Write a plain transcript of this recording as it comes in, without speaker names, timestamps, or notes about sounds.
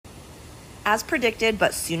As predicted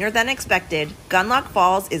but sooner than expected, Gunlock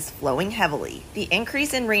Falls is flowing heavily. The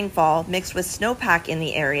increase in rainfall mixed with snowpack in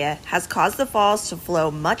the area has caused the falls to flow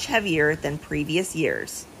much heavier than previous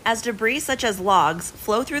years. As debris such as logs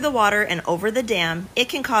flow through the water and over the dam, it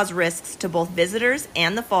can cause risks to both visitors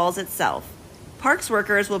and the falls itself. Parks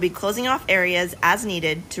workers will be closing off areas as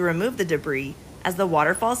needed to remove the debris as the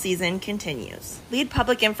waterfall season continues. Lead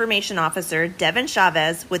Public Information Officer Devin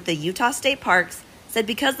Chavez with the Utah State Parks said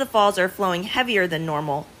because the falls are flowing heavier than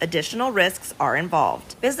normal, additional risks are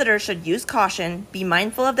involved. Visitors should use caution, be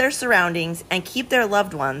mindful of their surroundings, and keep their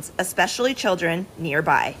loved ones, especially children,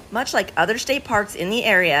 nearby. Much like other state parks in the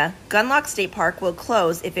area, Gunlock State Park will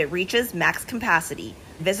close if it reaches max capacity.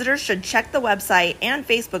 Visitors should check the website and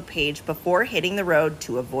Facebook page before hitting the road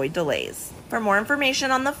to avoid delays. For more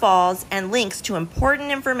information on the falls and links to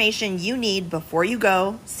important information you need before you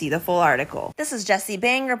go, see the full article. This is Jessie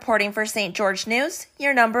Bang reporting for St. George News,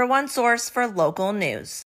 your #1 source for local news.